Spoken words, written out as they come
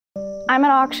I'm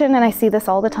at auction and I see this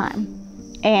all the time,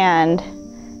 and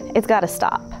it's got to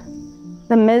stop.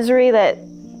 The misery that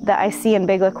I see in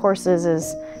big lick horses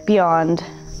is beyond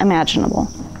imaginable.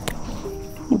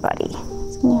 Hey buddy,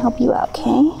 it's gonna help you out,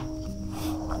 okay?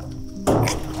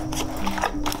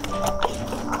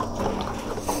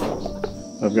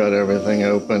 I've got everything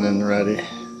open and ready.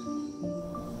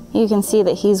 You can see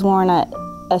that he's worn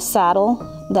a saddle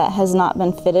that has not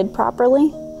been fitted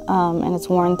properly, and it's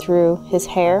worn through his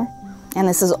hair. And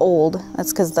this is old.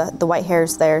 That's because the white hair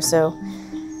is there. So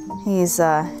he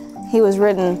was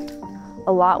ridden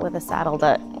a lot with a saddle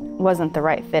that wasn't the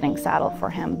right fitting saddle for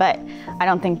him. But I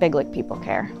don't think big lick people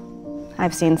care.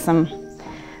 I've seen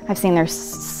their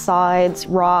sides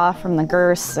raw from the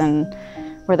girths and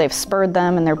where they've spurred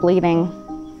them and they're bleeding.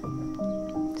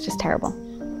 It's just terrible.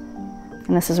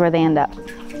 And this is where they end up.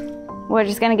 We're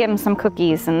just gonna give them some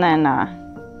cookies and then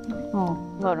we'll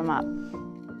load them up.